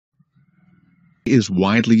is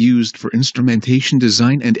widely used for instrumentation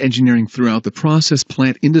design and engineering throughout the process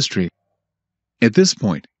plant industry. At this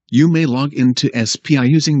point, you may log into SPI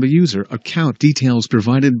using the user account details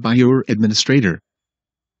provided by your administrator.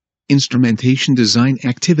 Instrumentation design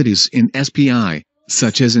activities in SPI,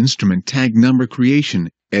 such as instrument tag number creation,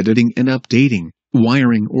 editing and updating,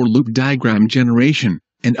 wiring or loop diagram generation,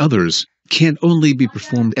 and others, can only be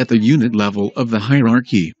performed at the unit level of the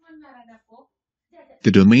hierarchy.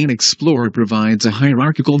 The Domain Explorer provides a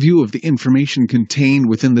hierarchical view of the information contained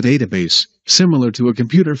within the database, similar to a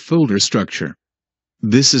computer folder structure.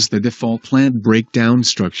 This is the default plant breakdown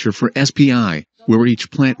structure for SPI, where each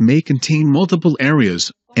plant may contain multiple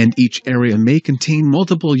areas, and each area may contain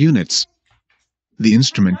multiple units. The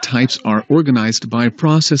instrument types are organized by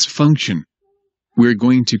process function. We're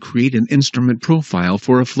going to create an instrument profile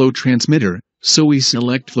for a flow transmitter, so we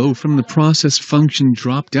select flow from the process function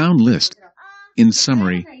drop-down list. In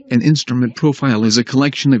summary, an instrument profile is a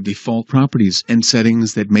collection of default properties and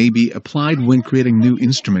settings that may be applied when creating new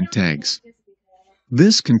instrument tags.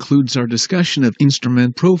 This concludes our discussion of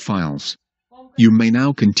instrument profiles. You may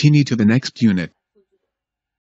now continue to the next unit.